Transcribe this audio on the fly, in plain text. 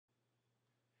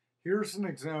Here's an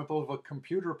example of a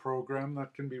computer program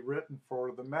that can be written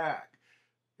for the Mac.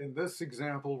 In this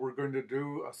example, we're going to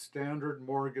do a standard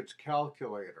mortgage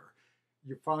calculator.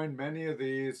 You find many of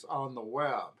these on the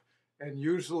web, and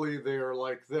usually they are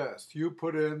like this. You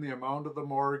put in the amount of the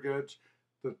mortgage,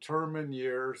 the term in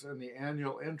years, and the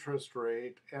annual interest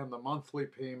rate, and the monthly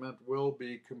payment will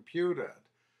be computed.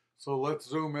 So let's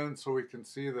zoom in so we can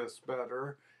see this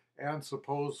better, and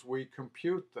suppose we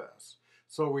compute this.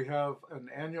 So we have an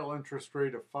annual interest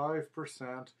rate of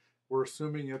 5%. We're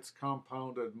assuming it's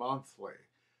compounded monthly.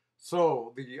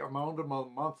 So the amount of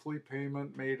monthly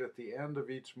payment made at the end of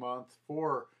each month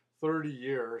for 30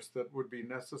 years that would be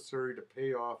necessary to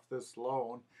pay off this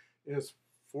loan is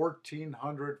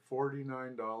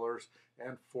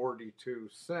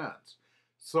 $1,449.42.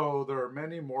 So there are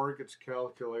many mortgage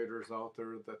calculators out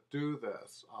there that do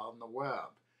this on the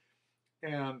web.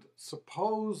 And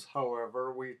suppose,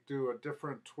 however, we do a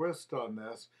different twist on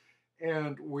this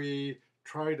and we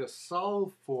try to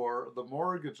solve for the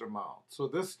mortgage amount. So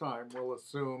this time we'll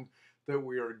assume that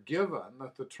we are given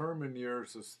that the term in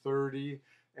years is 30,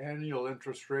 annual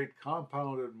interest rate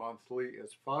compounded monthly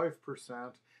is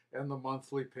 5%, and the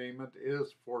monthly payment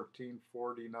is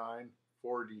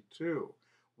 $1,449.42.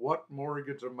 What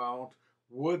mortgage amount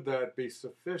would that be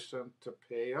sufficient to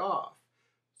pay off?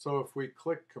 So if we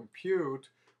click compute,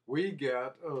 we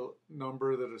get a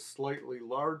number that is slightly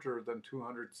larger than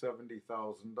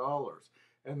 $270,000.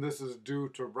 And this is due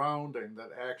to rounding,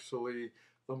 that actually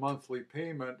the monthly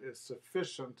payment is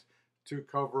sufficient to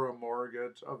cover a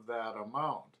mortgage of that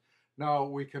amount. Now,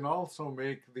 we can also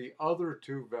make the other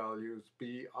two values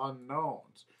be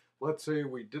unknowns. Let's say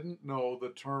we didn't know the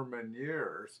term in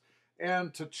years.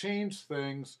 And to change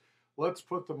things, let's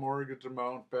put the mortgage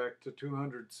amount back to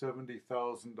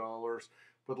 $270,000,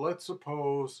 but let's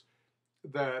suppose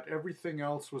that everything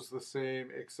else was the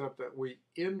same except that we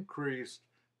increased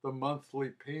the monthly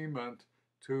payment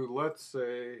to, let's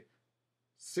say,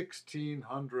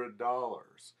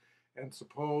 $1,600. And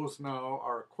suppose now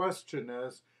our question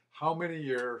is, how many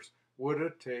years would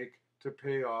it take to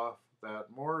pay off that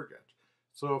mortgage?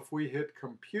 So if we hit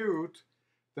compute,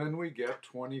 then we get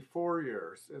 24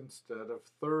 years instead of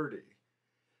 30.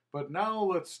 But now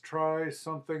let's try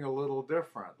something a little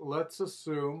different. Let's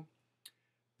assume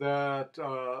that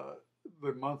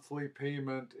the monthly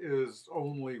payment is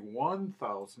only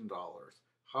 $1,000.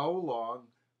 How long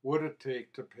would it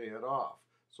take to pay it off?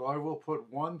 So I will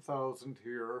put 1,000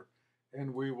 here,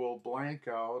 and we will blank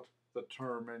out the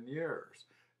term in years.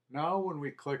 Now when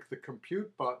we click the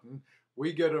compute button,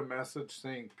 we get a message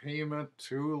saying payment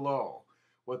too low.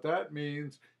 What that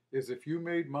means is if you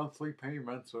made monthly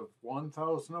payments of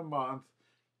 $1,000 a month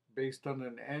based on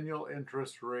an annual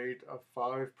interest rate of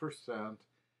 5%,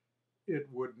 it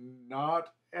would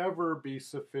not ever be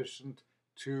sufficient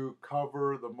to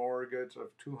cover the mortgage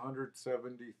of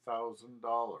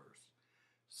 $270,000.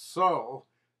 So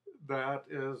that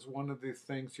is one of the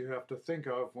things you have to think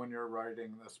of when you're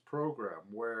writing this program,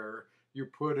 where you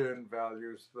put in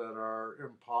values that are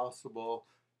impossible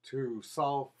to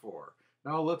solve for.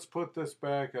 Now let's put this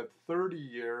back at 30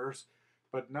 years,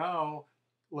 but now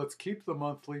let's keep the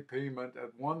monthly payment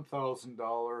at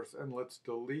 $1,000 and let's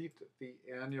delete the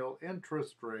annual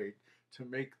interest rate to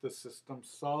make the system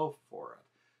solve for it.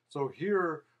 So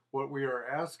here, what we are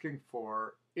asking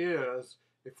for is,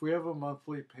 if we have a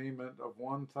monthly payment of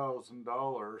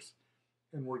 $1,000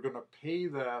 and we're going to pay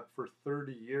that for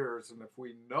 30 years, and if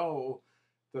we know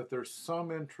that there's some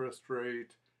interest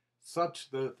rate such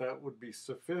that that would be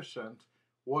sufficient,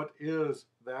 what is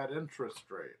that interest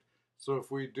rate? So if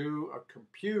we do a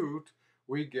compute,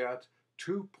 we get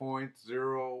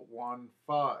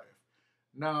 2.015.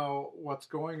 Now, what's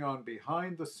going on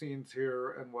behind the scenes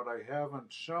here, and what I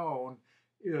haven't shown,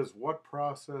 is what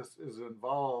process is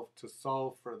involved to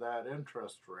solve for that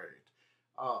interest rate.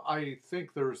 I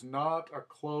think there's not a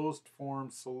closed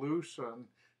form solution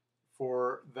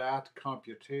for that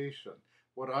computation.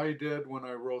 What I did when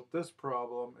I wrote this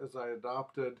problem is I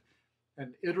adopted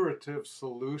an iterative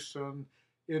solution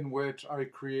in which I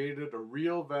created a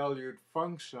real valued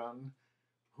function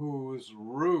whose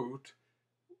root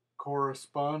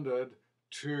corresponded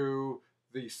to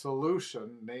the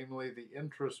solution, namely the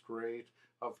interest rate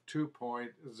of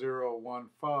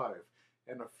 2.015.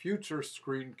 And a future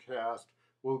screencast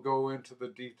will go into the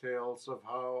details of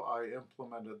how I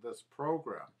implemented this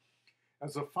program.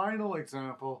 As a final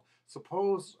example,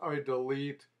 suppose I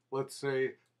delete, let's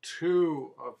say,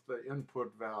 2 of the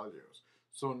input values.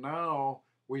 So now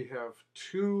we have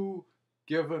 2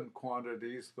 given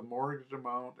quantities, the mortgage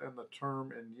amount and the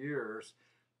term in years,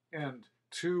 and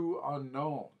 2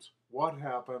 unknowns. What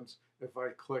happens if I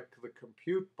click the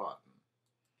compute button?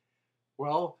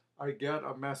 Well, I get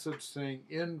a message saying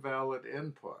invalid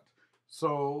input.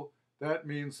 So that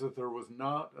means that there was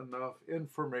not enough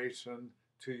information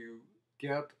to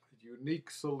get a unique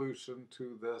solution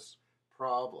to this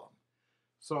problem.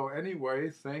 So anyway,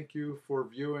 thank you for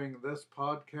viewing this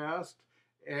podcast,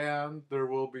 and there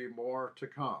will be more to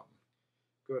come.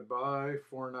 Goodbye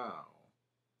for now.